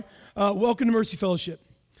Welcome to Mercy Fellowship,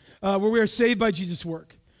 where we are saved by Jesus'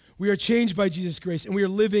 work. We are changed by Jesus' grace, and we are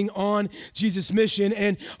living on Jesus' mission.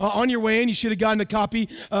 And on your way in, you should have gotten a copy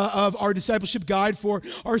of our discipleship guide for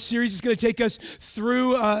our series. It's going to take us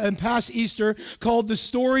through and past Easter, called The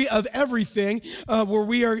Story of Everything, where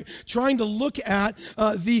we are trying to look at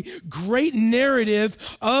the great narrative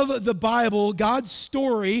of the Bible, God's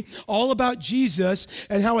story, all about Jesus,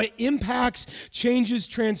 and how it impacts, changes,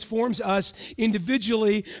 transforms us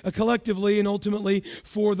individually, collectively, and ultimately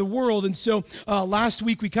for the world. And so last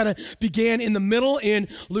week, we kind of began in the middle in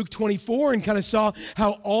Luke 24 and kind of saw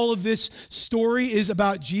how all of this story is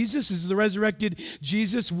about Jesus. This is the resurrected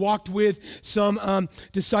Jesus walked with some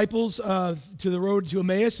disciples to the road to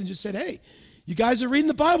Emmaus and just said, hey, you guys are reading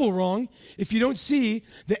the Bible wrong if you don't see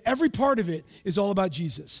that every part of it is all about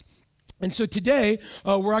Jesus. And so today,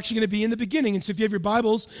 we're actually going to be in the beginning. And so if you have your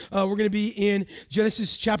Bibles, we're going to be in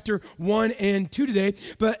Genesis chapter 1 and 2 today.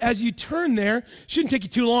 But as you turn there, shouldn't take you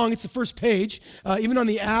too long. It's the first page. Even on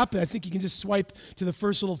the app, I think you can just swipe to the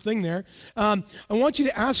first little thing there. I want you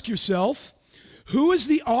to ask yourself, who is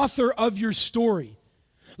the author of your story?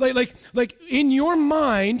 Like in your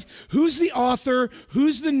mind, who's the author?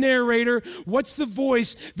 Who's the narrator? What's the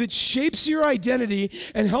voice that shapes your identity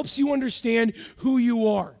and helps you understand who you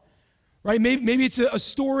are? Right? Maybe it's a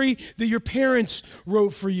story that your parents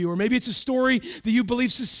wrote for you, or maybe it's a story that you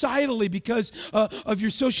believe societally because of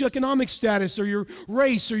your socioeconomic status or your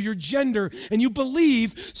race or your gender, and you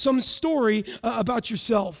believe some story about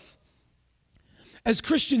yourself. As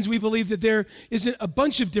Christians, we believe that there isn't a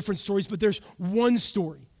bunch of different stories, but there's one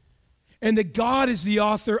story. And that God is the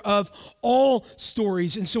author of all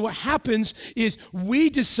stories. And so what happens is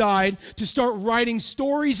we decide to start writing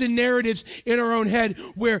stories and narratives in our own head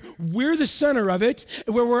where we're the center of it,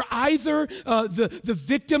 where we're either the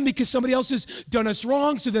victim because somebody else has done us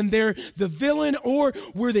wrong, so then they're the villain, or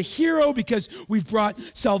we're the hero because we've brought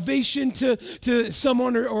salvation to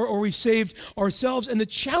someone or we've saved ourselves. And the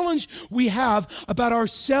challenge we have about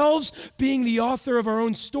ourselves being the author of our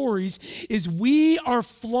own stories is we are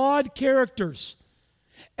flawed characters.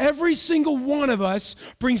 Every single one of us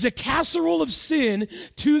brings a casserole of sin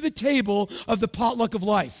to the table of the potluck of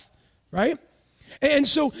life, right? And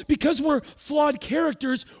so because we're flawed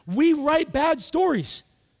characters, we write bad stories.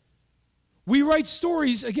 We write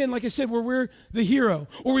stories, again, like I said, where we're the hero.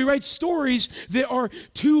 Or we write stories that are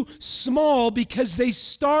too small because they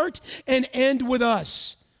start and end with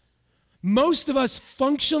us. Most of us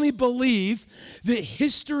functionally believe that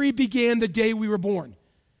history began the day we were born.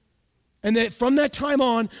 And that from that time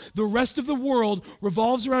on, the rest of the world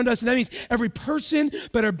revolves around us. And that means every person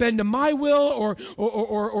better bend to my will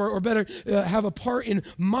or better have a part in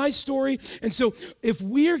my story. And so if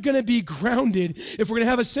we're going to be grounded, if we're going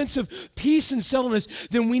to have a sense of peace and settledness,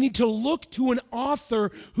 then we need to look to an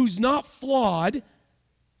author who's not flawed.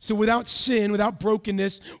 So without sin, without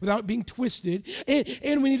brokenness, without being twisted.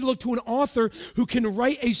 And we need to look to an author who can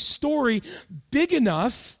write a story big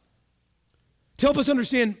enough to help us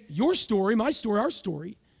understand your story, my story, our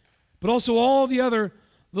story, but also all the other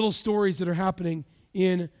little stories that are happening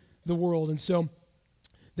in the world. And so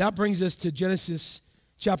that brings us to Genesis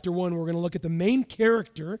chapter 1. We're going to look at the main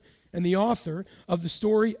character and the author of the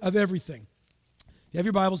story of everything. You have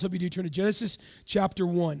your Bibles, hope you do. Turn to Genesis chapter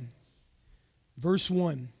 1, verse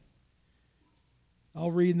 1. I'll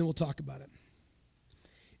read and then we'll talk about it.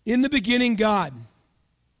 In the beginning, God.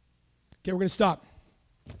 Okay, we're going to stop.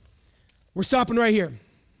 We're stopping right here.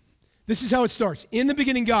 This is how it starts. In the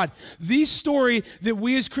beginning, God. The story that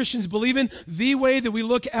we as Christians believe in, the way that we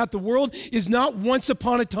look at the world, is not once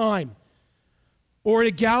upon a time or in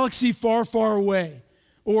a galaxy far, far away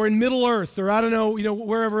or in Middle Earth or I don't know,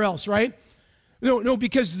 wherever else, right? No,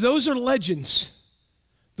 because those are legends.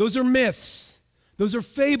 Those are myths. Those are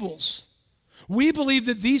fables. We believe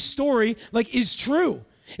that the story, is true.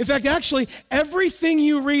 In fact, actually, everything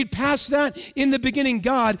you read past that, in the beginning,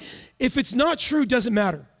 God, if it's not true, doesn't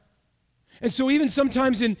matter. And so even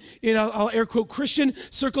sometimes in I'll air quote, Christian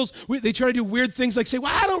circles, they try to do weird things like say,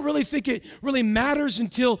 well, I don't really think it really matters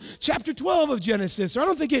until chapter 12 of Genesis, or I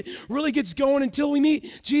don't think it really gets going until we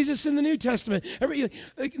meet Jesus in the New Testament.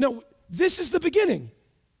 No, this is the beginning.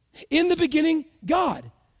 In the beginning, God.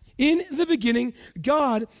 In the beginning,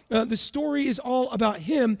 God. The story is all about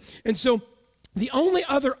Him. And so the only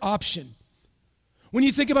other option, when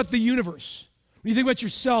you think about the universe, when you think about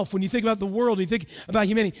yourself, when you think about the world, when you think about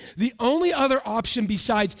humanity, the only other option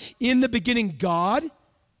besides in the beginning God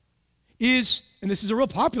is, and this is a real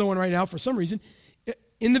popular one right now for some reason,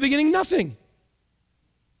 in the beginning nothing.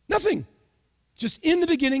 Nothing. Just in the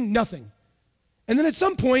beginning, nothing. And then at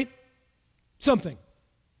some point, something.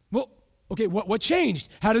 Well, Okay, what changed?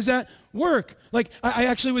 How does that work? Like, I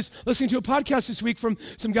actually was listening to a podcast this week from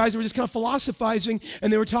some guys that were just kind of philosophizing,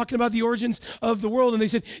 and they were talking about the origins of the world, and they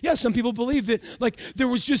said, yeah, some people believe that, like, there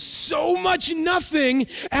was just so much nothing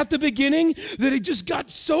at the beginning that it just got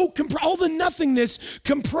so, all the nothingness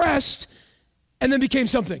compressed and then became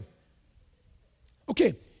something.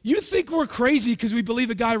 Okay, you think we're crazy because we believe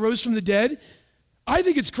a guy rose from the dead? I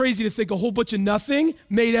think it's crazy to think a whole bunch of nothing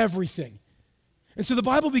made everything. And so the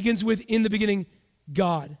Bible begins with, in the beginning,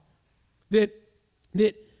 God. That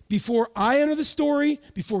before I enter the story,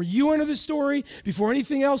 before you enter the story, before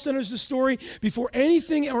anything else enters the story, before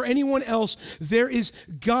anything or anyone else, there is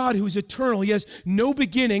God who is eternal. He has no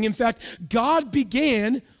beginning. In fact, God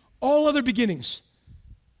began all other beginnings.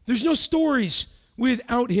 There's no stories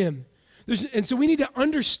without him. And so we need to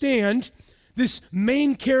understand this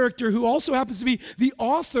main character who also happens to be the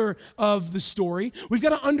author of the story. We've got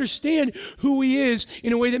to understand who he is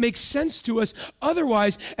in a way that makes sense to us.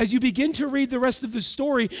 Otherwise, as you begin to read the rest of the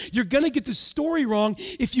story, you're going to get the story wrong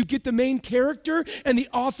if you get the main character and the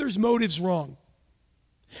author's motives wrong.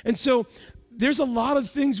 And so there's a lot of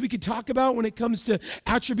things we could talk about when it comes to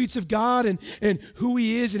attributes of God and who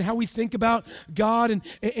he is and how we think about God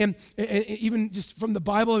and even just from the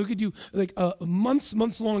Bible, we could do like a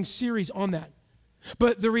months-long series on that.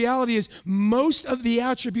 But the reality is most of the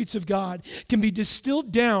attributes of God can be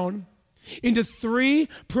distilled down into three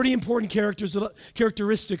pretty important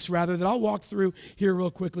characteristics that I'll walk through here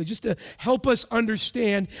real quickly, just to help us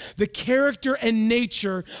understand the character and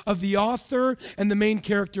nature of the author and the main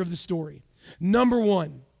character of the story. Number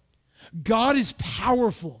one, God is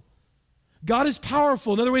powerful. God is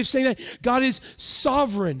powerful. Another way of saying that, God is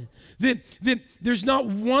sovereign. That there's not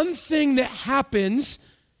one thing that happens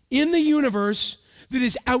in the universe that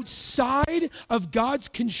is outside of God's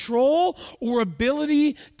control or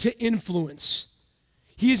ability to influence.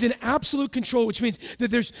 He is in absolute control, which means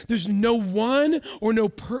that there's no one or no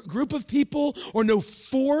group of people or no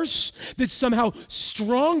force that's somehow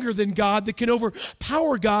stronger than God that can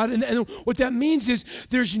overpower God. And what that means is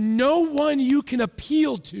there's no one you can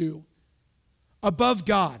appeal to above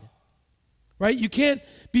God, right? You can't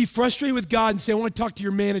be frustrated with God and say, I want to talk to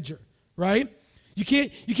your manager, right? You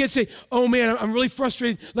can't say, oh man, I'm really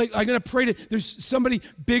frustrated. Like, I'm going to pray to, there's somebody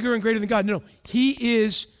bigger and greater than God. No, he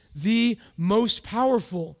is the most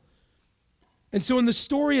powerful. And so in the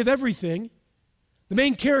story of everything, the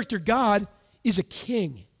main character, God, is a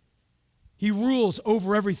king. He rules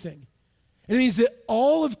over everything. And it means that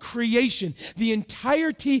all of creation, the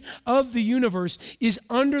entirety of the universe, is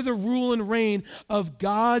under the rule and reign of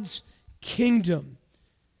God's kingdom.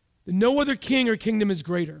 No other king or kingdom is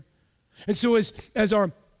greater. And so as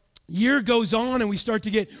our year goes on and we start to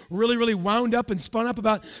get really, really wound up and spun up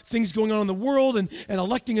about things going on in the world and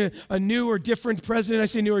electing a new or different president. I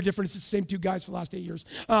say new or different, it's the same two guys for the last 8 years,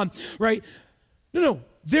 right? No,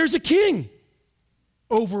 there's a king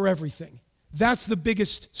over everything. That's the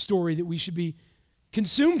biggest story that we should be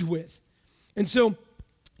consumed with. And so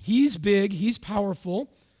he's big, he's powerful.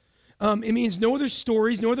 It means no other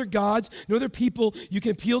stories, no other gods, no other people you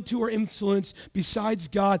can appeal to or influence besides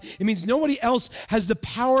God. It means nobody else has the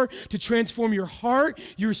power to transform your heart,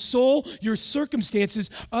 your soul, your circumstances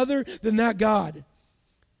other than that God.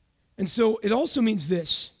 And so it also means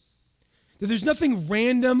this, that there's nothing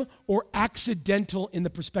random or accidental in the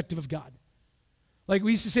perspective of God. Like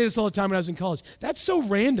we used to say this all the time when I was in college. That's so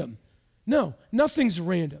random. No, nothing's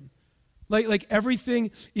random. Like everything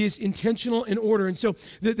is intentional in order. And so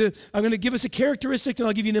I'm going to give us a characteristic and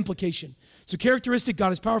I'll give you an implication. So characteristic,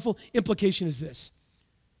 God is powerful. Implication is this.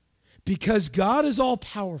 Because God is all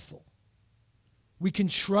powerful, we can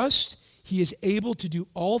trust he is able to do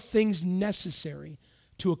all things necessary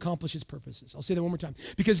to accomplish his purposes. I'll say that one more time.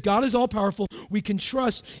 Because God is all powerful, we can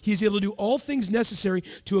trust he is able to do all things necessary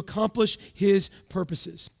to accomplish his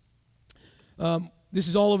purposes. This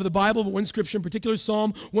is all over the Bible, but one scripture in particular,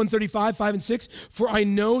 Psalm 135, 5 and 6. For I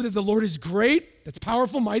know that the Lord is great. That's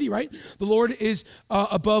powerful, mighty, right? The Lord is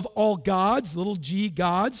above all gods, little g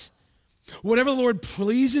gods. Whatever the Lord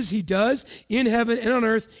pleases, he does in heaven and on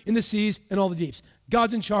earth, in the seas and all the deeps.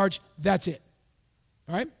 God's in charge. That's it.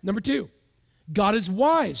 All right? Number two, God is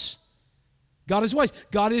wise. God is wise.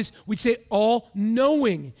 God is, we'd say,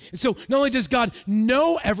 all-knowing. And so not only does God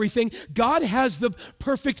know everything, God has the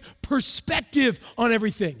perfect perspective on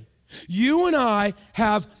everything. You and I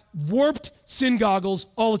have warped sin goggles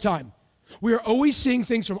all the time. We are always seeing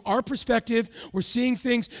things from our perspective. We're seeing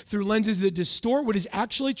things through lenses that distort what is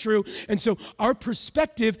actually true. And so our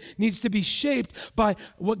perspective needs to be shaped by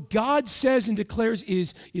what God says and declares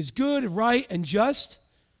is good, right, and just.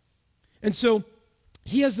 And so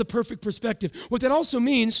He has the perfect perspective. What that also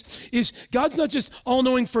means is God's not just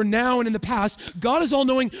all-knowing for now and in the past. God is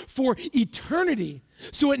all-knowing for eternity.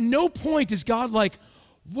 So at no point is God like,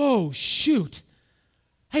 whoa, shoot,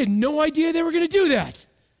 I had no idea they were going to do that.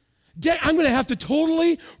 I'm going to have to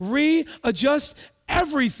totally readjust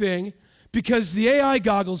everything because the AI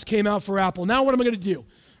goggles came out for Apple. Now what am I going to do,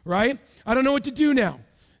 right? I don't know what to do now.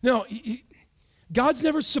 No, God's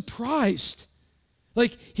never surprised.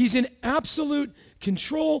 Like, he's in absolute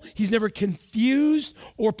control. He's never confused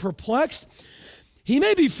or perplexed. He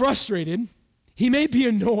may be frustrated. He may be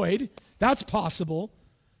annoyed. That's possible.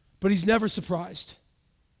 But he's never surprised.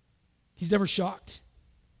 He's never shocked.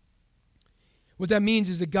 What that means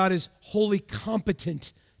is that God is wholly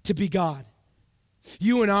competent to be God.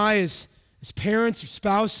 You and I, as parents or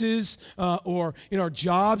spouses or in our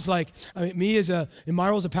jobs, me in my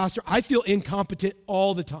role as a pastor, I feel incompetent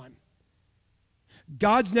all the time.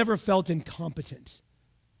 God's never felt incompetent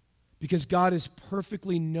because God is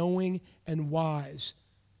perfectly knowing and wise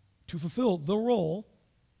to fulfill the role,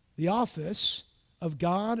 the office of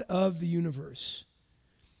God of the universe.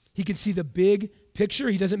 He can see the big picture.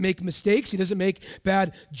 He doesn't make mistakes. He doesn't make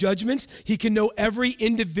bad judgments. He can know every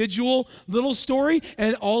individual little story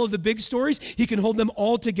and all of the big stories. He can hold them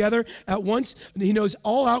all together at once. He knows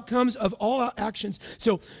all outcomes of all actions.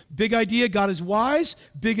 So, big idea, God is wise.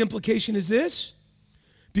 Big implication is this: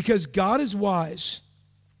 because God is wise,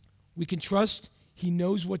 we can trust he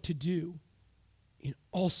knows what to do in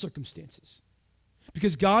all circumstances.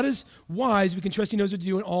 Because God is wise, we can trust he knows what to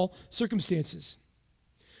do in all circumstances.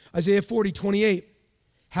 Isaiah 40:28.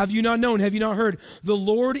 Have you not known? Have you not heard? The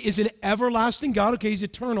Lord is an everlasting God. Okay, he's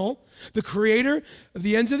eternal. The creator of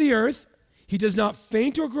the ends of the earth. He does not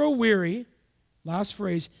faint or grow weary. Last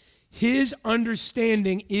phrase. His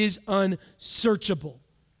understanding is unsearchable.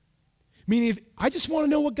 Meaning, if I just want to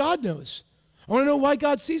know what God knows. I want to know why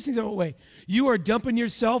God sees things that way. You are dumping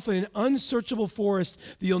yourself in an unsearchable forest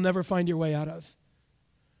that you'll never find your way out of.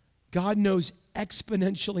 God knows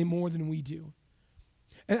exponentially more than we do.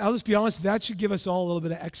 And I'll just be honest, that should give us all a little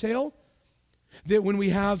bit of exhale. That when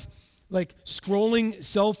we have scrolling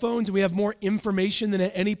cell phones and we have more information than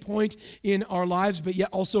at any point in our lives, but yet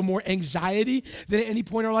also more anxiety than at any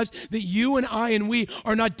point in our lives, that you and I and we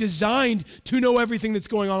are not designed to know everything that's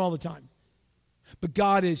going on all the time. But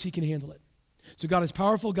God is, he can handle it. So God is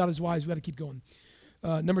powerful, God is wise, we got to keep going.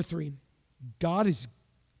 Number 3, God is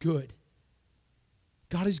good.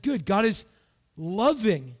 God is good. God is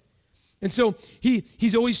loving. And so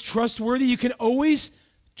he's always trustworthy. You can always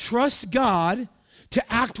trust God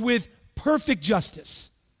to act with perfect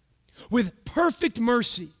justice, with perfect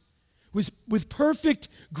mercy, with perfect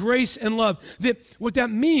grace and love. What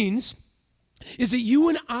that means is that you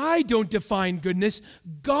and I don't define goodness.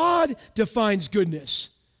 God defines goodness.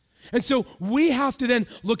 And so we have to then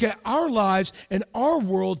look at our lives and our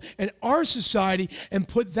world and our society and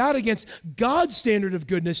put that against God's standard of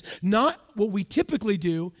goodness. Not what we typically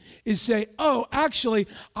do is say, oh, actually,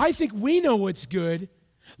 I think we know what's good.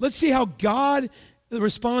 Let's see how God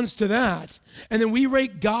responds to that. And then we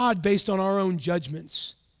rate God based on our own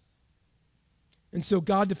judgments. And so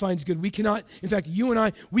God defines good. We cannot, in fact, you and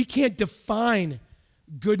I, we can't define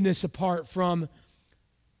goodness apart from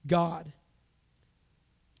God.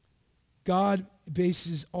 God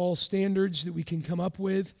bases all standards that we can come up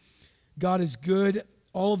with. God is good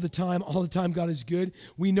all of the time. All the time, God is good.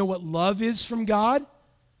 We know what love is from God,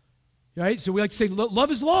 right? So we like to say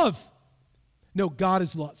love is love. No, God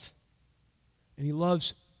is love. And he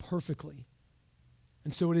loves perfectly.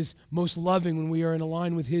 And so it is most loving when we are in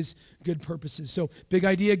line with his good purposes. So big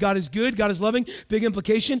idea, God is good, God is loving. Big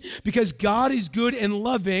implication, because God is good and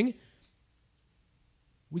loving,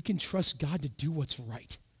 we can trust God to do what's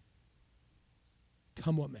right.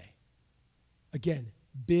 Come what may. Again,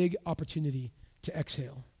 big opportunity to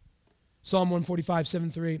exhale. Psalm 145,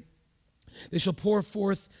 7-8. They shall pour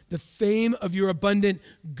forth the fame of your abundant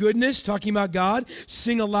goodness, talking about God.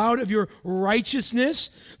 Sing aloud of your righteousness.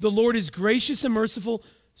 The Lord is gracious and merciful,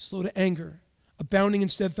 slow to anger, abounding in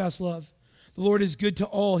steadfast love. The Lord is good to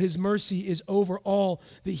all. His mercy is over all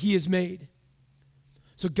that he has made.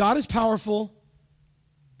 So God is powerful,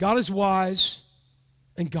 God is wise,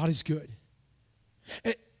 and God is good.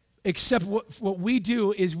 Except what we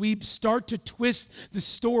do is we start to twist the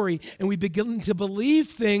story and we begin to believe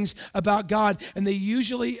things about God, and they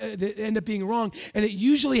usually they end up being wrong. And it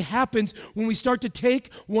usually happens when we start to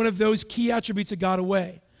take one of those key attributes of God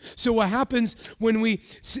away. So what happens when we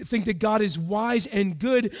think that God is wise and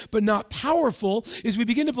good but not powerful is we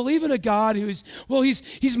begin to believe in a God who's, well,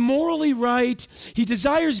 he's morally right. He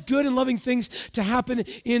desires good and loving things to happen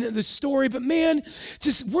in the story. But man,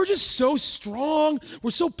 we're just so strong.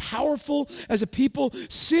 We're so powerful as a people.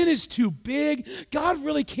 Sin is too big. God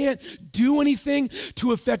really can't do anything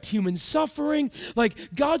to affect human suffering.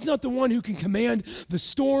 Like, God's not the one who can command the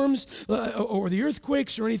storms or the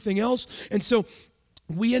earthquakes or anything else. And so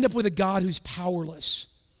we end up with a God who's powerless,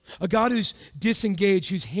 a God who's disengaged,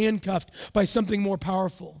 who's handcuffed by something more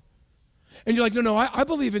powerful. And you're like, no, I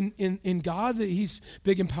believe in God, that he's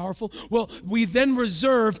big and powerful. Well, we then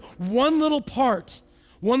reserve one little part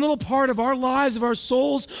of our lives, of our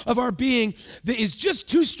souls, of our being that is just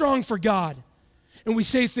too strong for God. And we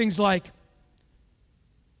say things like,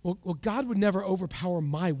 well, God would never overpower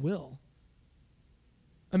my will.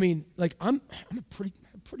 I mean, like, I'm a pretty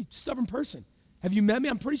stubborn person. Have you met me?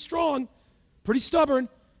 I'm pretty strong, pretty stubborn.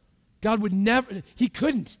 God would never, he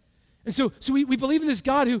couldn't. And so we believe in this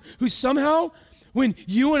God who somehow, when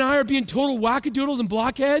you and I are being total wackadoodles and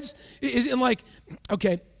blockheads, is like,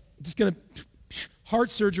 okay, just gonna, heart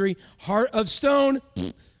surgery, heart of stone,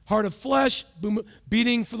 heart of flesh, boom,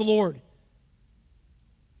 beating for the Lord.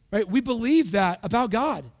 Right? We believe that about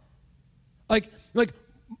God. Like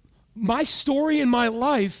my story in my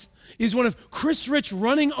life is one of Chris Rich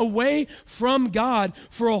running away from God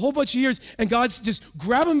for a whole bunch of years, and God's just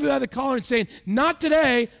grabbing me by the collar and saying, not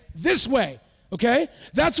today, this way, okay?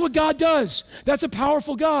 That's what God does. That's a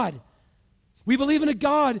powerful God. We believe in a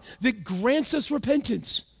God that grants us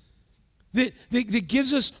repentance, that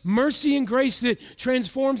gives us mercy and grace, that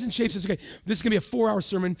transforms and shapes us. Okay, this is going to be a 4-hour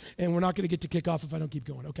sermon, and we're not going to get to kick off if I don't keep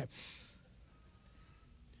going. Okay.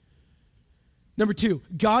 Number 2,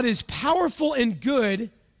 God is powerful and good,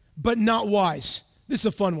 but not wise. This is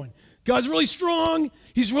a fun one. God's really strong.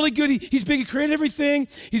 He's really good. He's big. He created everything.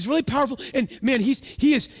 He's really powerful. And man, he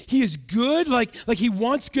is good. Like he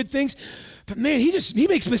wants good things. But man, he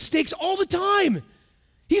makes mistakes all the time.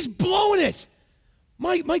 He's blowing it.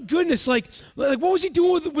 My goodness, like what was he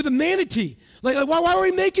doing with a manatee? Like why were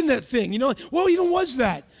he making that thing? You know, what even was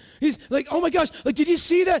that? He's like, oh my gosh, like, did you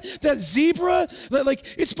see that zebra? Like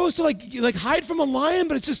it's supposed to like hide from a lion,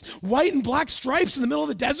 but it's just white and black stripes in the middle of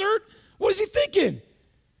the desert? What is he thinking?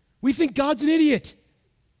 We think God's an idiot.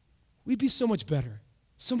 We'd be so much better,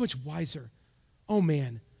 so much wiser. Oh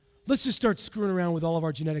man, let's just start screwing around with all of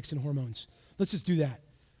our genetics and hormones. Let's just do that.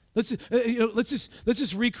 Let's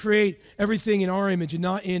just recreate everything in our image and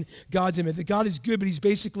not in God's image. That God is good, but he's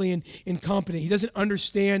basically incompetent. He doesn't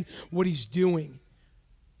understand what he's doing.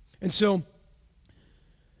 And so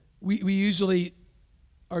we usually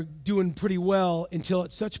are doing pretty well until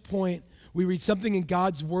at such point we read something in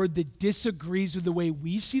God's word that disagrees with the way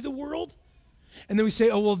we see the world. And then we say,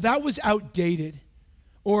 oh, well, that was outdated.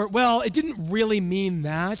 Or, well, it didn't really mean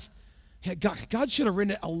that. God should have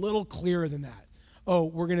written it a little clearer than that. Oh,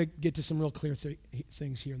 we're going to get to some real clear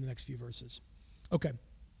things here in the next few verses. Okay.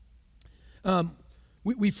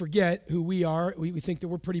 We forget who we are. We think that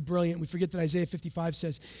we're pretty brilliant. We forget that Isaiah 55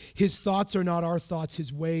 says, his thoughts are not our thoughts.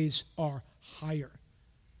 His ways are higher.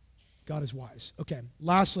 God is wise. Okay,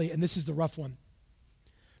 lastly, and this is the rough one.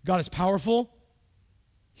 God is powerful.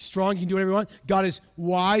 He's strong. He can do whatever he wants. God is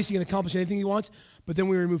wise. He can accomplish anything he wants. But then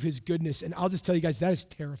we remove his goodness. And I'll just tell you guys, that is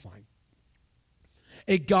terrifying.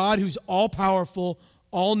 A God who's all-powerful,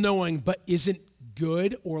 all-knowing, but isn't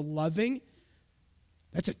good or loving,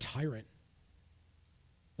 that's a tyrant.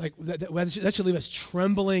 Like, that should leave us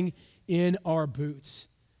trembling in our boots.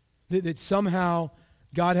 That somehow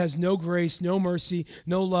God has no grace, no mercy,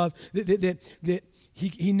 no love. That he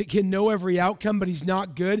can know every outcome, but he's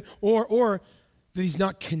not good. Or that he's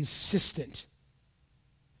not consistent.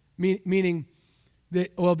 Meaning that,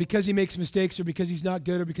 well, because he makes mistakes or because he's not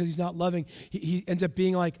good or because he's not loving, he ends up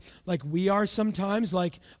being like we are sometimes,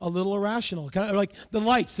 like a little irrational. Kind of like the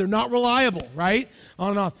lights, they're not reliable, right?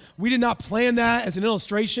 On and off. We did not plan that as an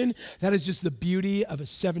illustration. That is just the beauty of a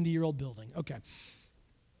 70-year-old building. Okay.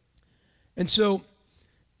 And so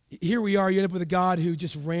here we are, you end up with a God who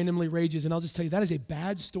just randomly rages. And I'll just tell you, that is a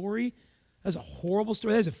bad story. That's a horrible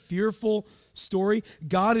story. That is a fearful story.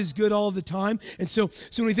 God is good all the time. And so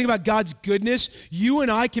when we think about God's goodness, you and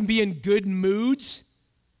I can be in good moods.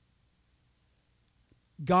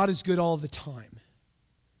 God is good all the time.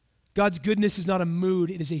 God's goodness is not a mood.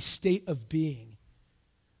 It is a state of being.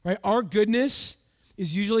 Right? Our goodness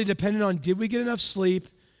is usually dependent on, did we get enough sleep?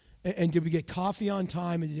 And did we get coffee on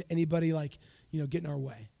time? And did anybody get in our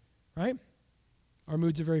way? Right? Our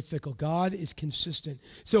moods are very fickle. God is consistent.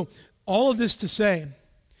 So all of this to say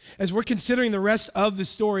As we're considering the rest of the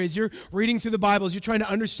story, as you're reading through the Bible, as you're trying to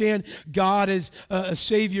understand God as a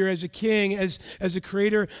Savior, as a King, as a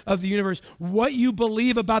creator of the universe, what you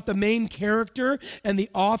believe about the main character and the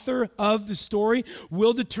author of the story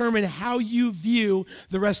will determine how you view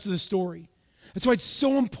the rest of the story. That's why it's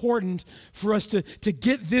so important for us to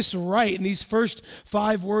get this right in these first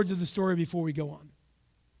 5 words of the story before we go on.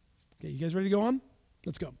 Okay, you guys ready to go on?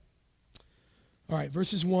 Let's go. All right,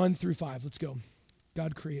 verses 1 through 5. Let's go.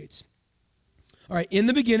 God creates. All right, in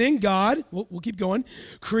the beginning, God, we'll keep going,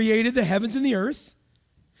 created the heavens and the earth.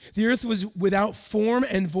 The earth was without form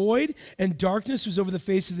and void, and darkness was over the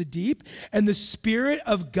face of the deep. And the Spirit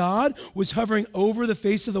of God was hovering over the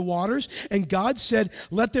face of the waters. And God said,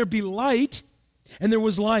 "Let there be light." And there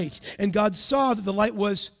was light. And God saw that the light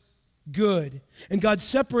was good. And God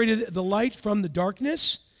separated the light from the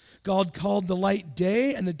darkness. God called the light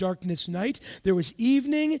day and the darkness night. There was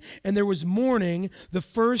evening and there was morning the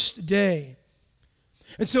first day.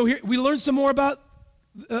 And so here we learn some more about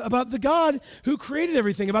the God who created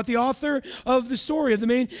everything, about the author of the story, of the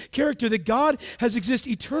main character, that God has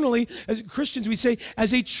existed eternally. As Christians, we say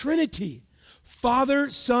as a Trinity,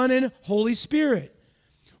 Father, Son, and Holy Spirit.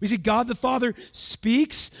 We see God the Father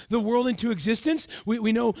speaks the world into existence.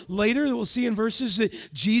 We know later that we'll see in verses that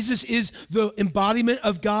Jesus is the embodiment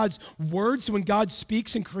of God's word. So when God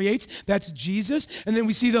speaks and creates, that's Jesus. And then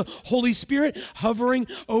we see the Holy Spirit hovering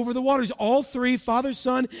over the waters. All three, Father,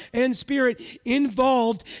 Son, and Spirit,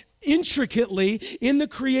 involved intricately in the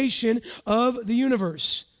creation of the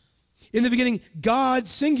universe. In the beginning, God,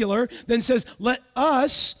 singular, then says, "Let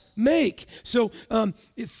us make." So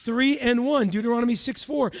 3 and 1, Deuteronomy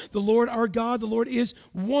 6:4, the Lord our God, the Lord is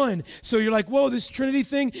one. So you're like, whoa, this Trinity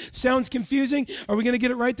thing sounds confusing. Are we going to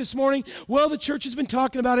get it right this morning? Well, the church has been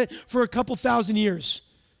talking about it for a couple thousand years.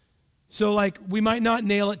 So we might not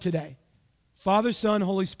nail it today. Father, Son,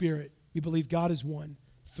 Holy Spirit. We believe God is one,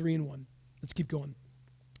 3 and 1. Let's keep going.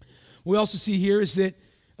 What we also see here is that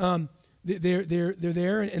they're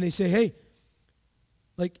there and they say, hey,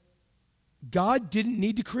 God didn't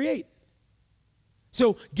need to create.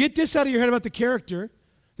 So get this out of your head about the character,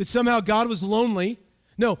 that somehow God was lonely.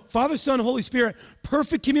 No, Father, Son, Holy Spirit,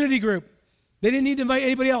 perfect community group. They didn't need to invite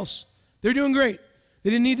anybody else. They're doing great. They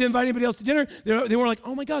didn't need to invite anybody else to dinner. They weren't like,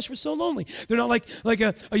 oh my gosh, we're so lonely. They're not like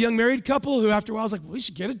a young married couple who after a while is like, well, we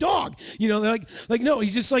should get a dog. They're like no,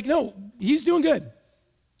 he's just like, no, he's doing good.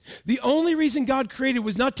 The only reason God created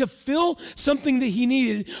was not to fill something that he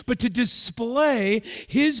needed, but to display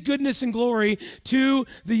his goodness and glory to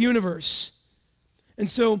the universe. And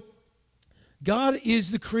so God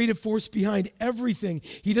is the creative force behind everything.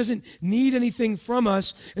 He doesn't need anything from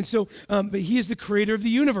us. And so, but he is the creator of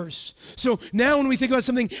the universe. So now when we think about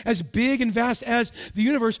something as big and vast as the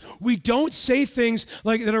universe, we don't say things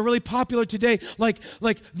that are really popular today, like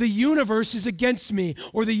the universe is against me,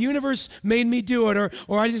 or the universe made me do it,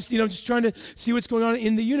 or I just trying to see what's going on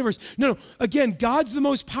in the universe. No, again, God's the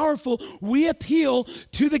most powerful. We appeal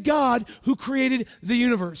to the God who created the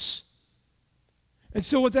universe. And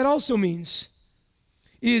so what that also means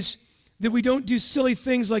is that we don't do silly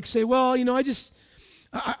things like say, well,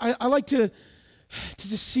 I like to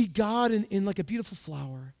just see God in like a beautiful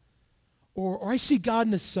flower, or I see God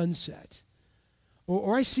in the sunset,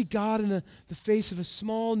 or I see God in the face of a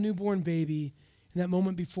small newborn baby in that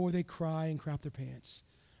moment before they cry and crap their pants,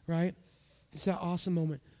 right? It's that awesome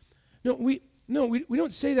moment. No, we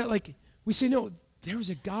don't say that. We say, no, there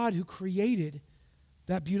was a God who created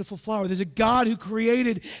that beautiful flower. There's a God who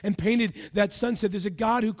created and painted that sunset. There's a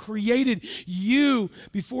God who created you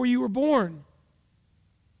before you were born.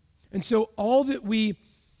 And so all that we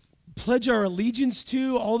pledge our allegiance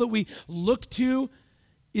to, all that we look to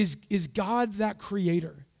is God, that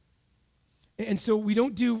creator. And so we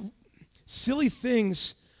don't do silly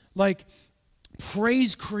things like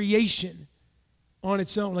praise creation on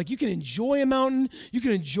its own. You can enjoy a mountain, you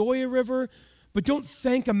can enjoy a river, but don't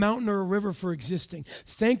thank a mountain or a river for existing.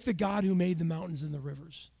 Thank the God who made the mountains and the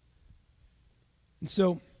rivers. And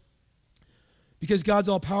so, because God's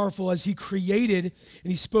all-powerful, as he created and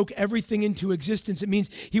he spoke everything into existence, it means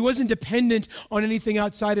he wasn't dependent on anything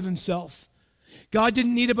outside of himself. God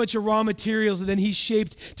didn't need a bunch of raw materials that then he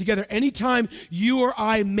shaped together. Anytime you or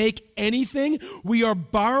I make anything, we are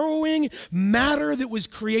borrowing matter that was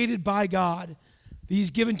created by God, that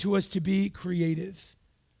he's given to us to be creative.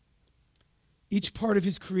 Each part of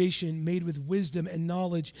his creation made with wisdom and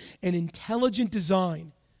knowledge and intelligent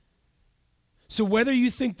design. So whether you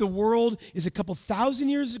think the world is a couple thousand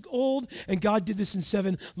years old and God did this in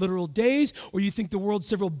 7 literal days, or you think the world's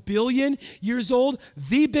several billion years old,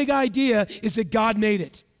 the big idea is that God made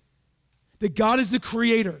it. That God is the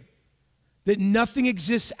creator. that nothing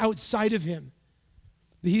exists outside of him,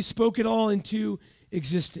 that he spoke it all into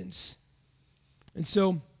existence. And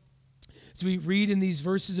so, as we read in these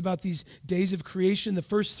verses about these days of creation, the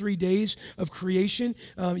first 3 days of creation,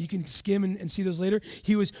 you can skim and see those later,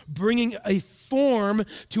 he was bringing a form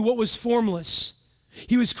to what was formless.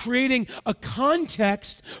 He was creating a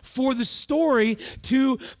context for the story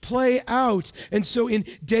to play out. And so in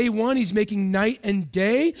day 1, he's making night and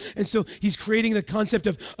day. And so he's creating the concept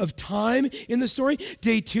of time in the story.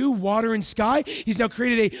 Day 2, water and sky. He's now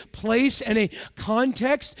created a place and a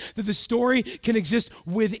context that the story can exist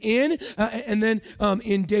within. And then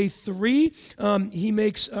in day 3, he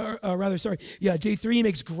makes, day 3, he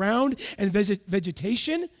makes ground and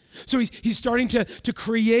vegetation. So he's starting to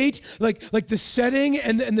create like the setting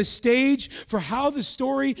and the stage for how the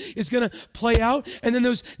story is going to play out. And then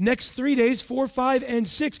those next 3 days, 4, 5, and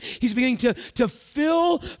 6, he's beginning to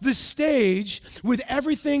fill the stage with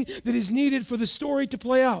everything that is needed for the story to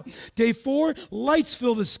play out. Day 4, lights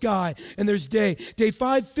fill the sky, and there's day. Day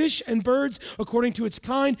 5, fish and birds according to its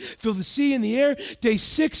kind fill the sea and the air. Day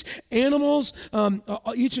 6, animals,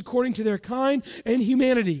 each according to their kind, and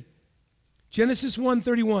humanity. Genesis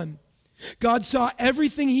 1:31. God saw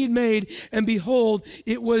everything he had made, and behold,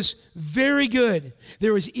 it was very good.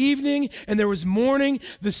 There was evening and there was morning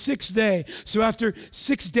the 6th day. So after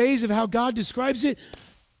 6 days of how God describes it,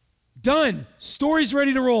 done. Story's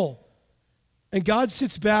ready to roll. And God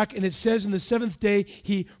sits back, and it says in the 7th day,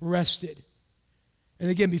 he rested.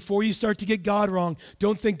 And again, before you start to get God wrong,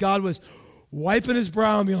 don't think God was wiping his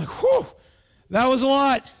brow and being like, whew, that was a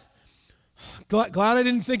lot. Glad I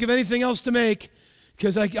didn't think of anything else to make,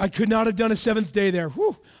 because I could not have done a 7th day there.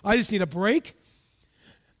 Whew, I just need a break.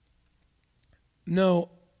 No,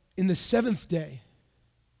 in the 7th day,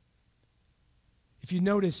 if you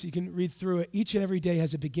notice, you can read through it, each and every day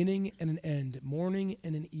has a beginning and an end, morning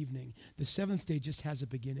and an evening. The 7th day just has a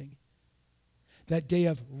beginning. That day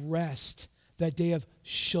of rest, that day of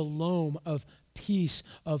shalom, of peace,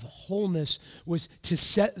 of wholeness, was to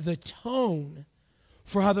set the tone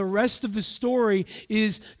for how the rest of the story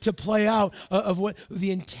is to play out, of what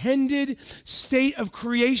the intended state of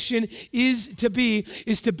creation is to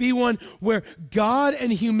be one where God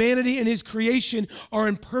and humanity and his creation are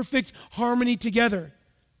in perfect harmony together.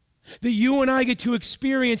 That you and I get to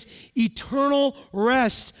experience eternal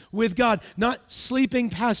rest with God, not sleeping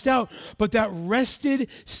passed out, but that rested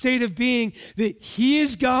state of being that he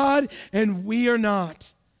is God and we are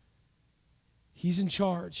not. He's in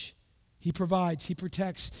charge. He provides, he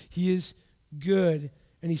protects, he is good,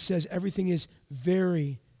 and he says everything is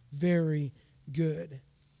very, very good.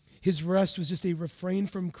 His rest was just a refrain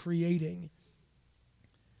from creating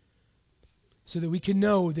so that we can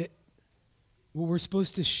know that what we're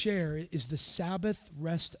supposed to share is the Sabbath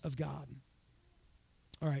rest of God.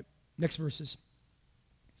 All right, next verses.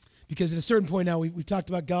 Because at a certain point now, we've talked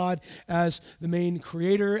about God as the main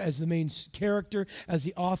creator, as the main character, as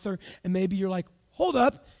the author, and maybe you're like, hold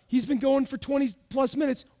up, he's been going for 20 plus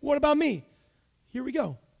minutes. What about me? Here we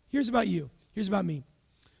go. Here's about you. Here's about me.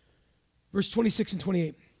 Verse 26 and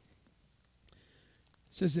 28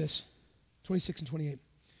 says this, 26 and 28.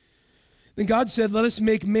 Then God said, let us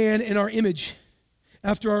make man in our image,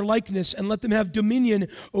 after our likeness, and let them have dominion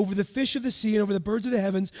over the fish of the sea and over the birds of the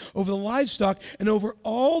heavens, over the livestock, and over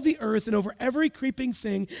all the earth, and over every creeping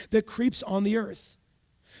thing that creeps on the earth.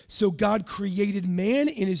 So God created man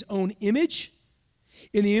in his own image.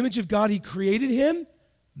 In the image of God, he created him.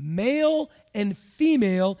 Male and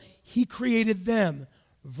female, he created them.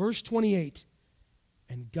 Verse 28,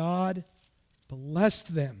 and God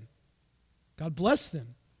blessed them. God blessed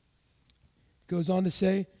them. Goes on to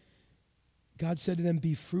say, God said to them,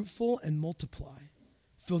 be fruitful and multiply.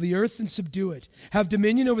 Fill the earth and subdue it. Have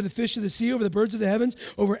dominion over the fish of the sea, over the birds of the heavens,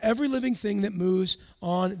 over every living thing that moves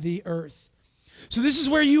on the earth. So this is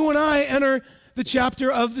where you and I enter the chapter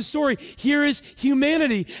of the story. Here is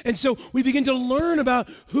humanity. And so we begin to learn about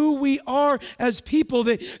who we are as people,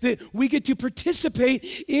 that we get to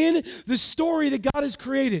participate in the story that God has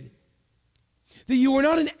created. That you are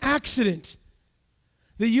not an accident.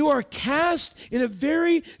 That you are cast in a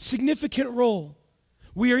very significant role.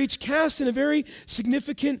 We are each cast in a very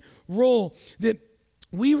significant role. That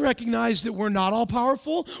we recognize that we're not all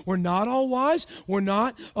powerful, we're not all wise, we're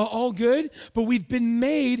not all good, but we've been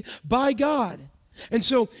made by God. And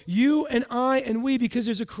so you and I and we, because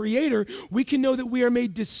there's a creator, we can know that we are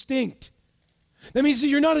made distinct. That means that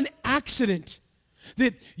you're not an accident.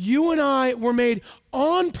 That you and I were made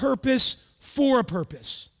on purpose for a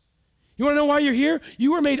purpose. You want to know why you're here?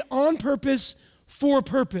 You were made on purpose for a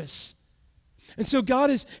purpose. And so God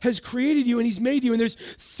has created you and he's made you. And there's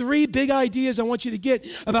three big ideas I want you to get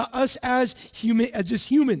about us as just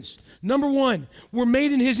humans. Number one, we're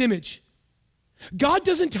made in his image. God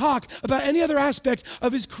doesn't talk about any other aspect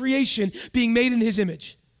of his creation being made in his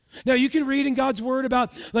image. Now, you can read in God's word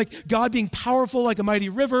about like God being powerful like a mighty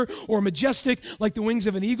river or majestic like the wings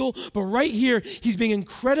of an eagle. But right here, he's being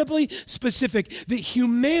incredibly specific that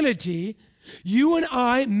humanity, you and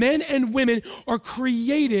I, men and women, are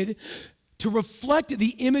created to reflect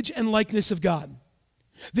the image and likeness of God.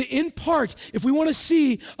 That in part, if we want to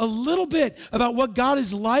see a little bit about what God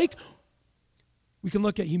is like, we can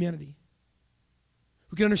look at humanity.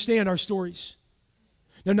 We can understand our stories.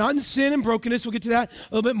 Now, not in sin and brokenness, we'll get to that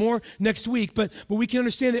a little bit more next week, but we can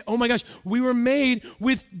understand that, oh my gosh, we were made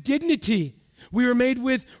with dignity. We were made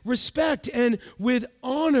with respect and with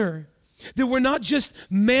honor. That we're not just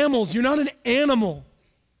mammals. You're not an animal.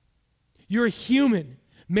 You're a human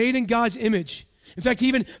made in God's image. In fact, he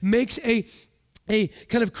even makes a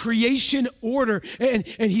kind of creation order. And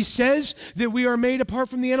he says that we are made apart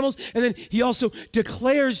from the animals. And then he also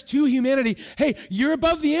declares to humanity, hey, you're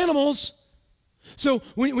above the animals. So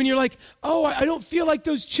when you're like, oh, I don't feel like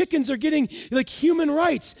those chickens are getting like human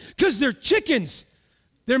rights, because they're chickens.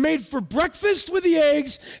 They're made for breakfast with the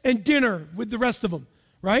eggs and dinner with the rest of them,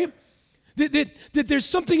 right? That there's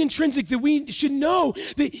something intrinsic that we should know,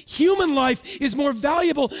 that human life is more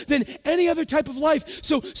valuable than any other type of life.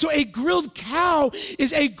 So a grilled cow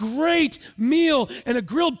is a great meal, and a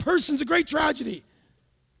grilled person's a great tragedy,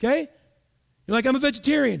 okay? You're like, I'm a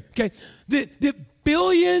vegetarian, okay? The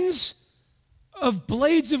billions of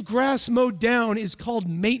blades of grass mowed down is called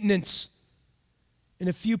maintenance, and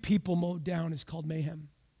a few people mowed down is called mayhem.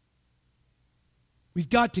 We've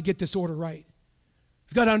got to get this order right.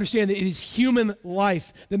 We've got to understand that it is human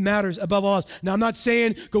life that matters above all else. Now, I'm not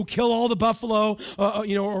saying go kill all the buffalo,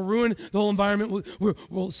 or ruin the whole environment.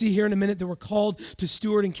 We'll see here in a minute that we're called to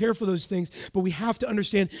steward and care for those things. But we have to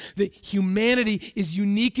understand that humanity is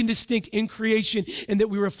unique and distinct in creation, and that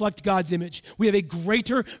we reflect God's image. We have a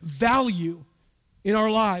greater value in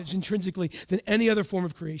our lives intrinsically than any other form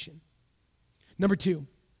of creation. Number two.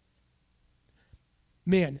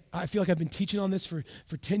 Man, I feel like I've been teaching on this for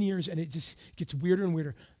 10 years, and it just gets weirder and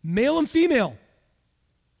weirder. Male and female.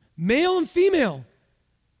 Male and female.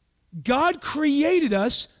 God created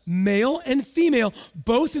us, male and female,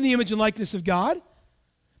 both in the image and likeness of God,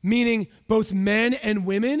 meaning both men and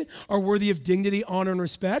women are worthy of dignity, honor, and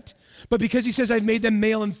respect. But because he says, I've made them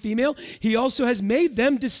male and female, he also has made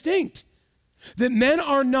them distinct. That men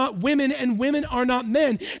are not women and women are not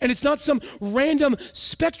men. And it's not some random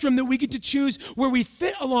spectrum that we get to choose where we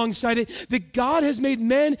fit alongside it. That God has made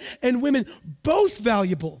men and women both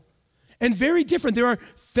valuable and very different. There are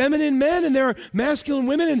feminine men and there are masculine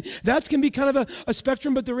women, and that can be kind of a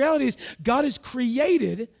spectrum. But the reality is God has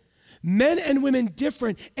created men and women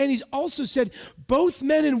different. And he's also said both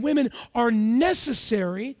men and women are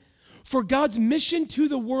necessary for God's mission to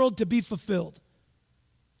the world to be fulfilled.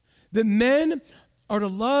 That men are to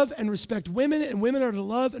love and respect women, and women are to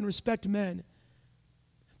love and respect men.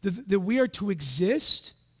 That we are to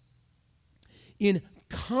exist in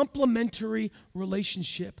complementary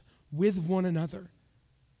relationship with one another.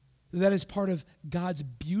 That is part of God's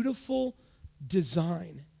beautiful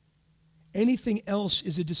design. Anything else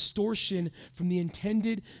is a distortion from the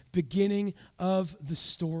intended beginning of the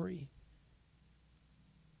story.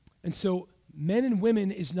 And so men and women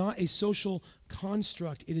is not a social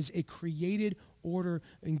construct. It is a created order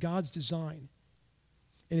in God's design.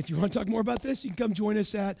 And if you want to talk more about this, you can come join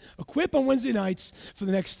us at Equip on Wednesday nights for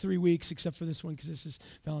the next 3 weeks, except for this one because this is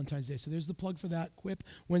Valentine's Day. So there's the plug for that, Equip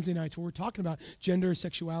Wednesday nights, where we're talking about gender,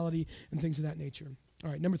 sexuality, and things of that nature.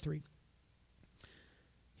 All right, number 3.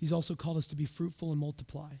 He's also called us to be fruitful and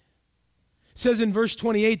multiply. It says in verse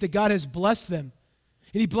 28 that God has blessed them,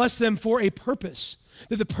 and he blessed them for a purpose.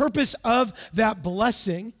 That the purpose of that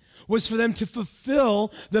blessing was for them to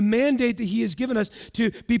fulfill the mandate that he has given us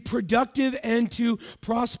to be productive and to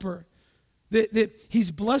prosper. That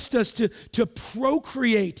he's blessed us to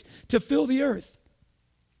procreate, to fill the earth.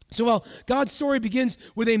 So while God's story begins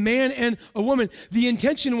with a man and a woman, the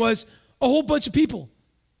intention was a whole bunch of people.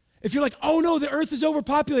 If you're like, oh no, the earth is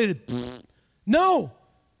overpopulated. No,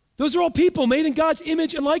 those are all people made in God's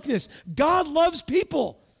image and likeness. God loves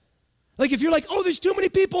people. Like if you're like, oh, there's too many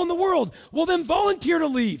people in the world, well then volunteer to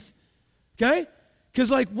leave, okay?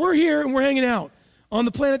 Because like we're here and we're hanging out on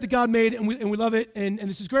the planet that God made, and we love it, and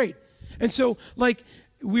this is great. And so like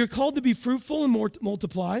we're called to be fruitful and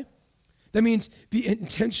multiply. That means be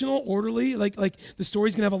intentional, orderly, like the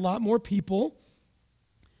story's gonna have a lot more people.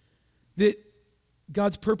 That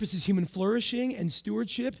God's purpose is human flourishing and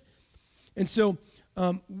stewardship. And so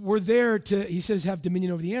we're there to, he says, have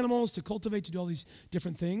dominion over the animals, to cultivate, to do all these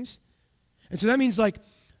different things. And so that means like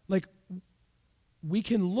we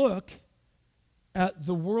can look at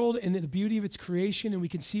the world and the beauty of its creation, and we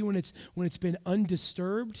can see when it's been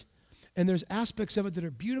undisturbed, and there's aspects of it that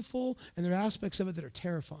are beautiful, and there are aspects of it that are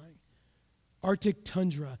terrifying. Arctic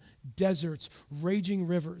tundra, deserts, raging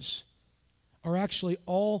rivers are actually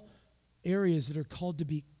all areas that are called to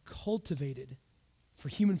be cultivated for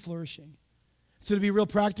human flourishing. So to be real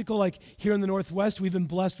practical, like here in the Northwest, we've been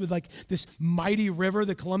blessed with like this mighty river,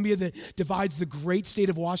 the Columbia, that divides the great state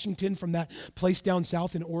of Washington from that place down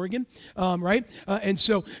south in Oregon, right? And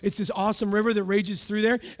so it's this awesome river that rages through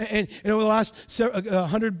there. And over the last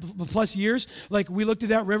 100 plus years, like we looked at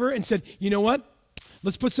that river and said, you know what?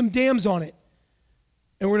 Let's put some dams on it.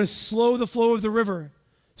 And we're going to slow the flow of the river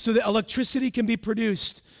so that electricity can be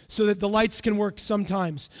produced, so that the lights can work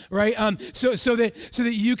sometimes, right? So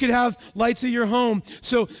that you could have lights at your home,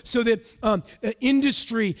 so that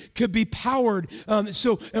industry could be powered.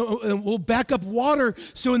 So we'll back up water,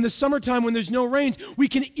 so in the summertime when there's no rains, we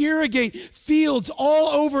can irrigate fields all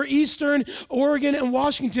over eastern Oregon and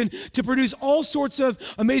Washington to produce all sorts of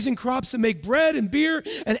amazing crops that make bread and beer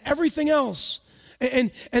and everything else.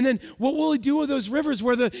 And then what will he do with those rivers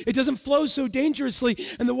where it doesn't flow so dangerously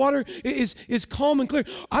and the water is calm and clear?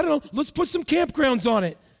 I don't know, let's put some campgrounds on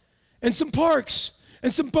it and some parks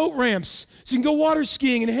and some boat ramps so you can go water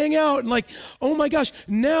skiing and hang out and like, oh my gosh,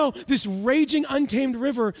 now this raging untamed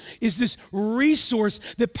river is this resource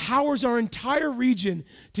that powers our entire region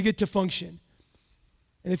to get to function.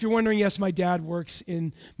 And if you're wondering, yes, my dad works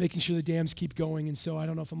in making sure the dams keep going, and so I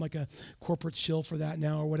don't know if I'm like a corporate shill for that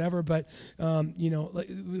now or whatever, but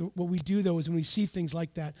what we do, though, is when we see things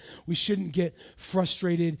like that, we shouldn't get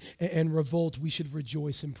frustrated and revolt. We should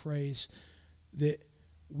rejoice and praise that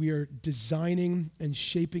we are designing and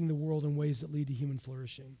shaping the world in ways that lead to human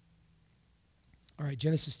flourishing. All right,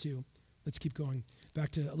 Genesis 2. Let's keep going.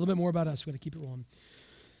 Back to a little bit more about us. We're going to keep it rolling.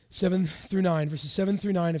 7 through 9, verses 7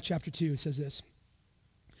 through 9 of chapter 2 says this.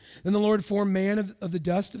 Then the Lord formed man of the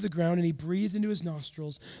dust of the ground, and he breathed into his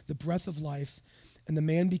nostrils the breath of life, and the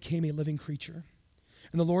man became a living creature.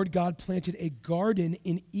 And the Lord God planted a garden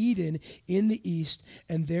in Eden in the east,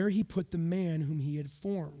 and there he put the man whom he had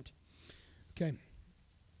formed. Okay.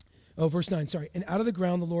 Oh, verse 9, sorry. And out of the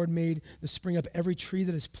ground the Lord made to spring up every tree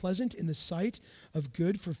that is pleasant in the sight of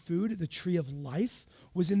good for food. The tree of life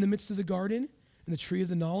was in the midst of the garden, and the tree of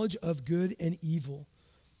the knowledge of good and evil.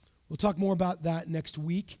 We'll talk more about that next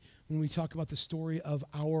week when we talk about the story of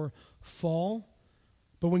our fall.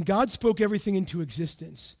 But when God spoke everything into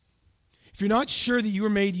existence, if you're not sure that you were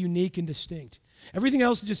made unique and distinct, everything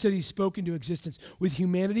else just said he spoke into existence. With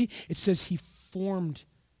humanity, it says he formed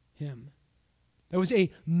him. That was a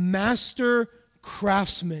master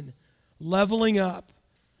craftsman leveling up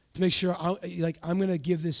to make sure I'm going to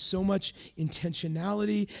give this so much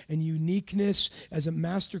intentionality and uniqueness. As a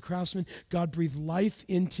master craftsman, God breathed life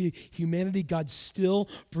into humanity. God still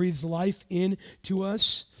breathes life into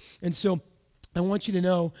us. And so I want you to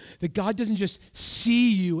know that God doesn't just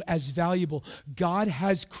see you as valuable. God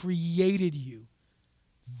has created you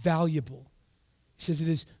valuable. He says it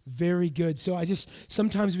is very good. So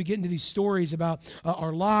sometimes we get into these stories about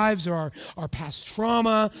our lives or our past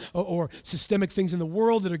trauma or systemic things in the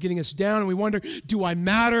world that are getting us down, and we wonder, do I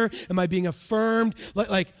matter? Am I being affirmed?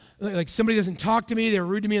 Like somebody doesn't talk to me, they're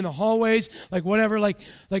rude to me in the hallways, like whatever. Like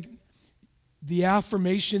the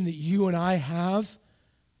affirmation that you and I have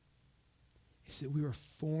is that we were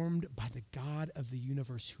formed by the God of the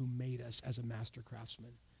universe who made us as a master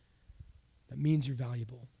craftsman. That means you're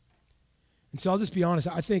valuable. And so I'll just be honest,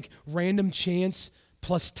 I think random chance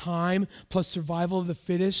plus time plus survival of the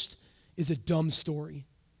fittest is a dumb story.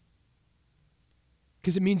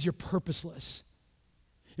 Because it means you're purposeless.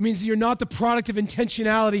 It means that you're not the product of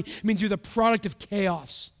intentionality. It means you're the product of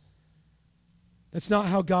chaos. That's not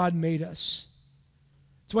how God made us.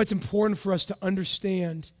 That's why it's important for us to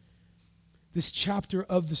understand this chapter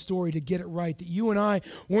of the story, to get it right, that you and I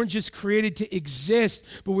weren't just created to exist,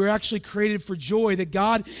 but we were actually created for joy, that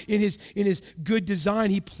God, in his good design,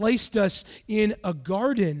 he placed us in a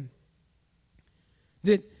garden,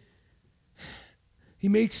 that he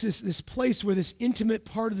makes this place where this intimate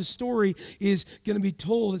part of the story is going to be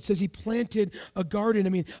told. It says he planted a garden. I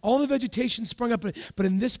mean, all the vegetation sprung up, but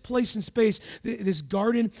in this place and space, this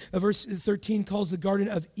garden, verse 13 calls the Garden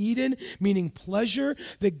of Eden, meaning pleasure,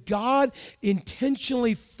 that God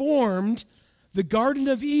intentionally formed the Garden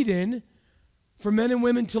of Eden for men and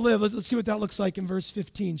women to live. Let's see what that looks like in verse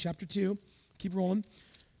 15, chapter 2. Keep rolling.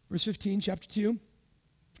 Verse 15, chapter 2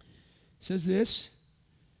 says this.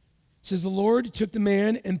 It says, the Lord took the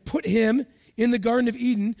man and put him in the Garden of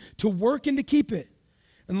Eden to work and to keep it.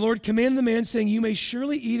 And the Lord commanded the man, saying, you may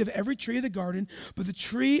surely eat of every tree of the garden, but the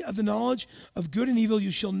tree of the knowledge of good and evil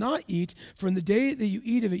you shall not eat, for in the day that you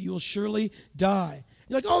eat of it, you will surely die.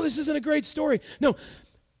 You're like, oh, this isn't a great story. No.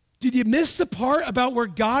 Did you miss the part about where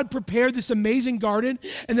God prepared this amazing garden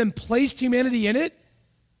and then placed humanity in it?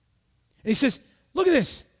 And he says, look at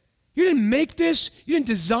this. You didn't make this. You didn't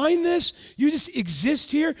design this. You just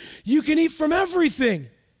exist here. You can eat from everything.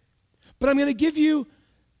 But I'm going to give you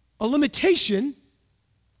a limitation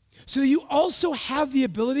so that you also have the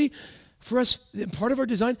ability for us, part of our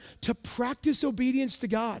design, to practice obedience to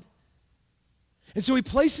God. And so he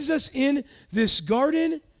places us in this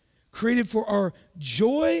garden created for our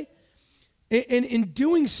joy. And in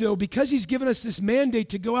doing so, because he's given us this mandate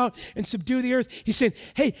to go out and subdue the earth, he's saying,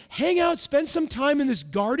 hey, hang out, spend some time in this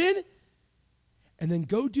garden, and then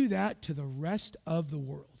go do that to the rest of the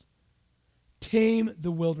world. Tame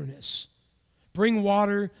the wilderness. Bring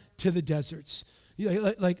water to the deserts.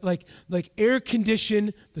 Like air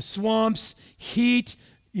condition the swamps, heat,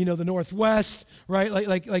 the Northwest, right?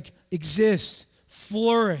 Like exist,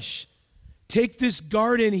 flourish. Take this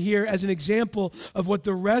garden here as an example of what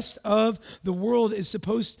the rest of the world is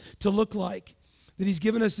supposed to look like. That he's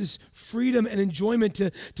given us this freedom and enjoyment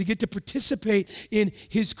to get to participate in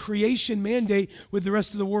his creation mandate with the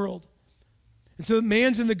rest of the world. And so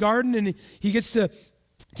man's in the garden and he gets to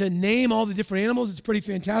name all the different animals. It's pretty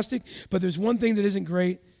fantastic. But there's one thing that isn't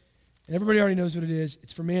great, and everybody already knows what it is.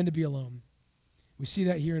 It's for man to be alone. We see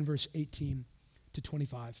that here in verse 18 to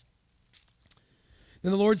 25.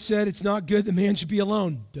 Then the Lord said, it's not good that man should be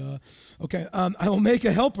alone. Duh. Okay, I will make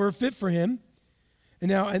a helper fit for him.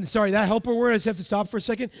 That helper word, I just have to stop for a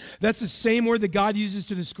second. That's the same word that God uses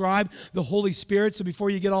to describe the Holy Spirit. So before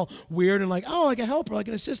you get all weird and like a helper, like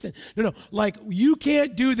an assistant. No, like you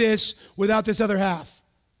can't do this without this other half.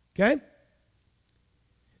 Okay?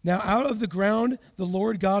 Now out of the ground, the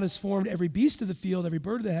Lord God has formed every beast of the field, every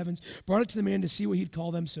bird of the heavens, brought it to the man to see what he'd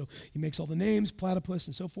call them. So he makes all the names, platypus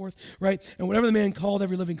and so forth, right? And whatever the man called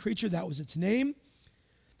every living creature, that was its name.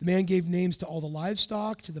 The man gave names to all the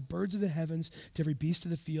livestock, to the birds of the heavens, to every beast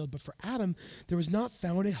of the field. But for Adam, there was not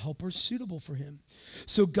found a helper suitable for him.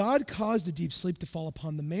 So God caused a deep sleep to fall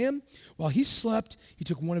upon the man. While he slept, he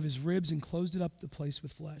took one of his ribs and closed it up the place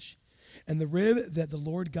with flesh. And the rib that the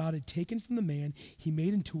Lord God had taken from the man, he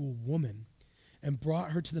made into a woman and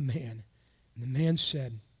brought her to the man. And the man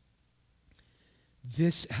said,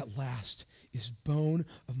 this at last is bone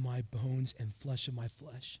of my bones and flesh of my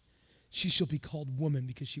flesh. She shall be called woman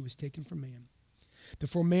because she was taken from man.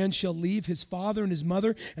 Therefore man shall leave his father and his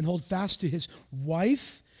mother and hold fast to his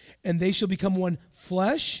wife, and they shall become one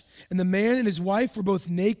flesh. And the man and his wife were both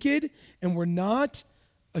naked and were not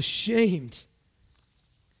ashamed.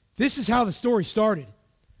 This is how the story started.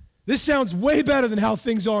 This sounds way better than how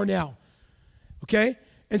things are now. Okay?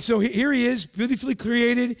 And so here he is, beautifully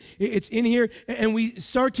created. It's in here. And we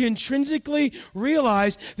start to intrinsically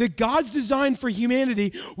realize that God's design for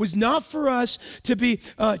humanity was not for us to be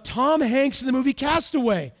Tom Hanks in the movie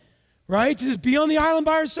Castaway, right? To just be on the island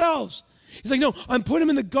by ourselves. He's like, no, I'm putting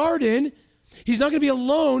him in the garden. He's not going to be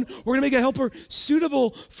alone. We're going to make a helper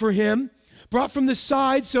suitable for him. Brought from the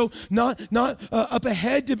side, so not up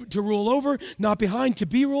ahead to rule over, not behind to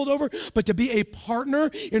be ruled over, but to be a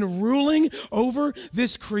partner in ruling over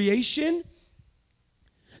this creation.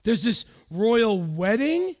 There's this royal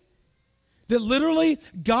wedding that literally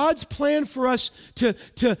God's plan for us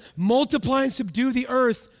to multiply and subdue the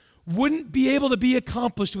earth wouldn't be able to be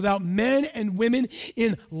accomplished without men and women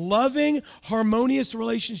in loving, harmonious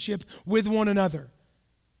relationship with one another.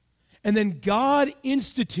 And then God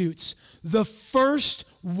institutes the first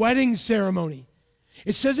wedding ceremony.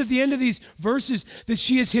 It says at the end of these verses that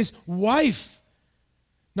she is his wife,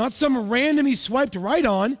 not some random he swiped right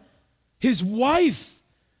on, his wife.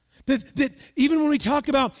 That even when we talk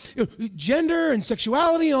about gender and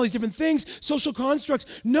sexuality and all these different things, social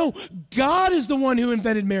constructs, no, God is the one who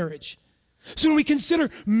invented marriage. So when we consider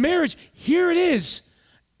marriage, here it is,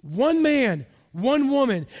 one man, one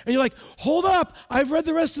woman. And you're like, hold up, I've read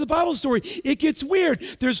the rest of the Bible story. It gets weird.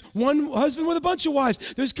 There's one husband with a bunch of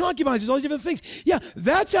wives. There's concubines. There's all these different things. Yeah,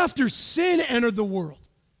 that's after sin entered the world.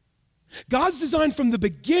 God's design from the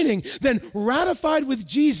beginning, then ratified with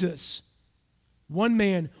Jesus. One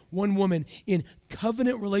man, one woman in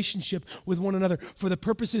covenant relationship with one another for the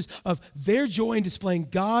purposes of their joy in displaying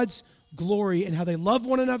God's glory and how they love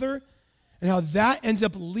one another and how that ends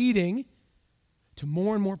up leading to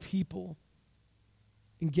more and more people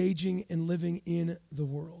engaging and living in the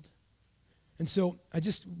world. And so I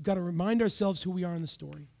just got to remind ourselves who we are in the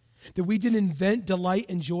story. That we didn't invent delight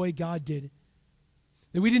and joy, God did.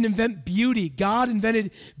 That we didn't invent beauty, God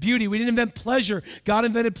invented beauty. We didn't invent pleasure, God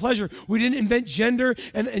invented pleasure. We didn't invent gender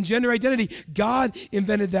and gender identity, God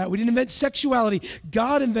invented that. We didn't invent sexuality,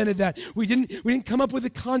 God invented that. We didn't come up with the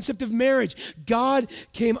concept of marriage, God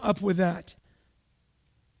came up with that.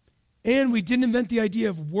 And we didn't invent the idea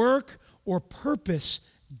of work or purpose,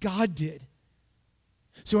 God did.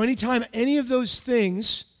 So anytime any of those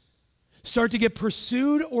things start to get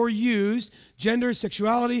pursued or used, gender,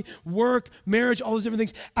 sexuality, work, marriage, all those different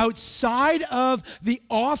things, outside of the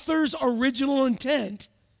author's original intent,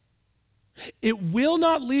 it will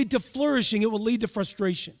not lead to flourishing, it will lead to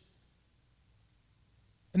frustration.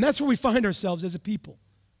 And that's where we find ourselves as a people.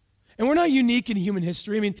 And we're not unique in human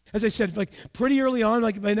history. I mean, as I said, like pretty early on,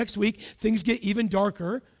 like by next week, things get even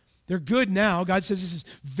darker. They're good now. God says this is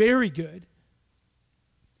very good.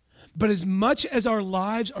 But as much as our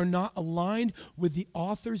lives are not aligned with the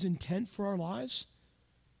author's intent for our lives,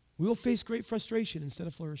 we will face great frustration instead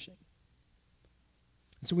of flourishing.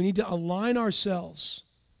 And so we need to align ourselves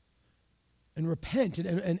and repent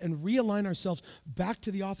and realign ourselves back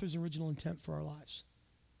to the author's original intent for our lives.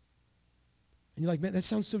 And you're like, man, that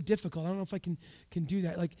sounds so difficult. I don't know if I can do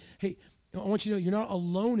that. Like, hey, I want you to know you're not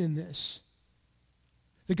alone in this.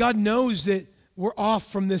 That God knows that we're off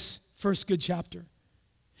from this first good chapter.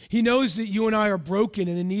 He knows that you and I are broken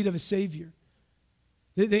and in need of a Savior.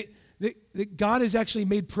 That God has actually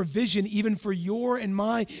made provision even for your and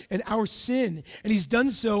my and our sin. And he's done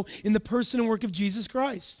so in the person and work of Jesus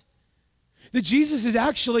Christ. That Jesus is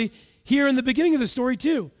actually here in the beginning of the story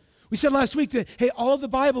too. We said last week that, hey, all of the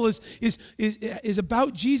Bible is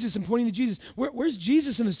about Jesus and pointing to Jesus. Where's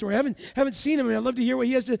Jesus in the story? I haven't seen him, and I'd love to hear what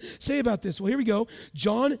he has to say about this. Well, here we go.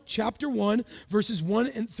 John chapter 1, verses 1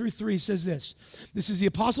 through 3 says this. This is the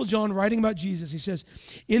Apostle John writing about Jesus. He says,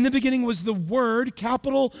 in the beginning was the Word,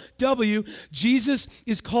 capital W. Jesus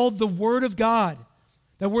is called the Word of God.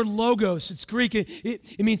 That word logos, it's Greek.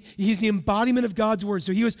 It means he's the embodiment of God's Word.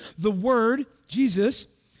 So he was the Word, Jesus,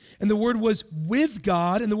 and the Word was with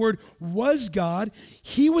God, and the Word was God.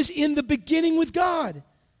 He was in the beginning with God.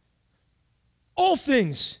 All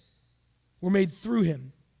things were made through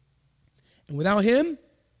him. And without him,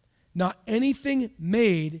 not anything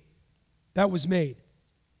made that was made.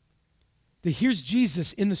 That here's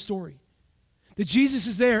Jesus in the story. That Jesus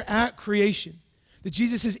is there at creation. That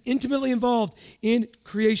Jesus is intimately involved in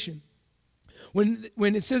creation. When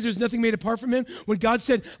it says there's nothing made apart from him, when God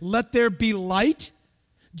said, let there be light,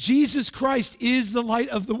 Jesus Christ is the light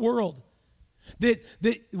of the world. That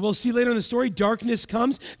we'll see later in the story, darkness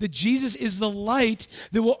comes, that Jesus is the light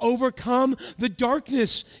that will overcome the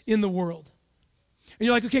darkness in the world. And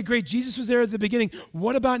you're like, okay, great, Jesus was there at the beginning.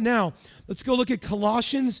 What about now? Let's go look at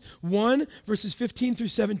Colossians 1, verses 15 through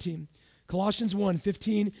 17. Colossians 1,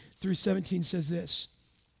 15 through 17 says this.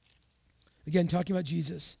 Again, talking about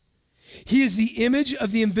Jesus. He is the image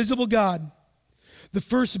of the invisible God, the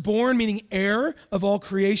firstborn, meaning heir of all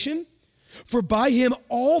creation. For by him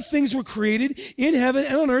all things were created in heaven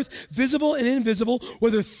and on earth, visible and invisible,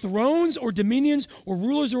 whether thrones or dominions or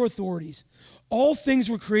rulers or authorities. All things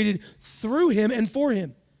were created through him and for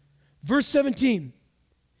him. Verse 17,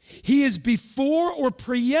 he is before or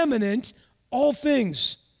preeminent all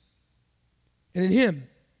things. And in him,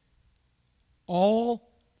 all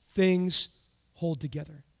things hold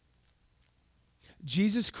together.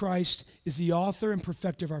 Jesus Christ is the author and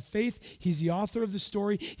perfecter of our faith. He's the author of the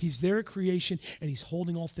story. He's there at creation, and he's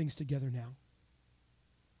holding all things together now.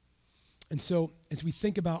 And so, as we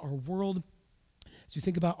think about our world, as we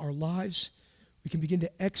think about our lives, we can begin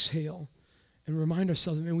to exhale and remind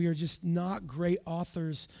ourselves that, man, we are just not great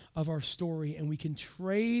authors of our story, and we can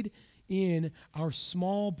trade in our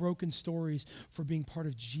small, broken stories for being part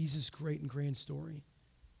of Jesus' great and grand story,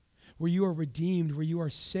 where you are redeemed, where you are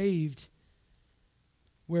saved,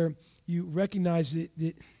 where you recognize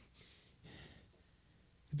that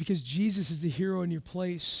because Jesus is the hero in your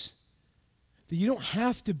place, that you don't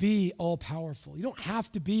have to be all powerful. You don't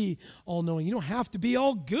have to be all knowing. You don't have to be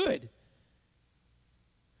all good.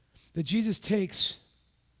 That Jesus takes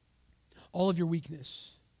all of your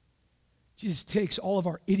weakness. Jesus takes all of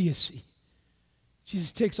our idiocy.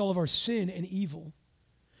 Jesus takes all of our sin and evil,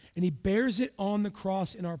 and he bears it on the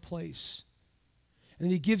cross in our place. And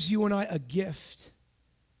then he gives you and I a gift.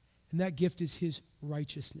 And that gift is his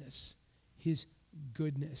righteousness, his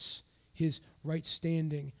goodness, his right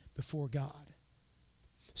standing before God.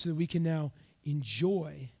 So that we can now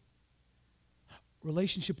enjoy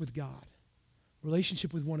relationship with God,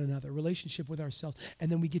 relationship with one another, relationship with ourselves. And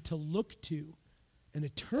then we get to look to an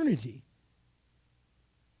eternity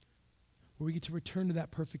where we get to return to that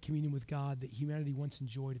perfect communion with God that humanity once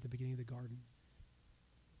enjoyed at the beginning of the garden.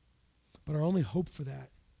 But our only hope for that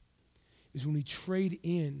is when we trade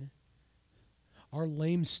in our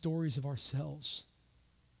lame stories of ourselves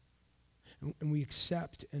and we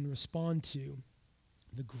accept and respond to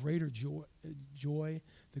the greater joy,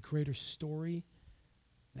 the greater story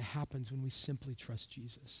that happens when we simply trust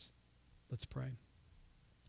Jesus. Let's pray.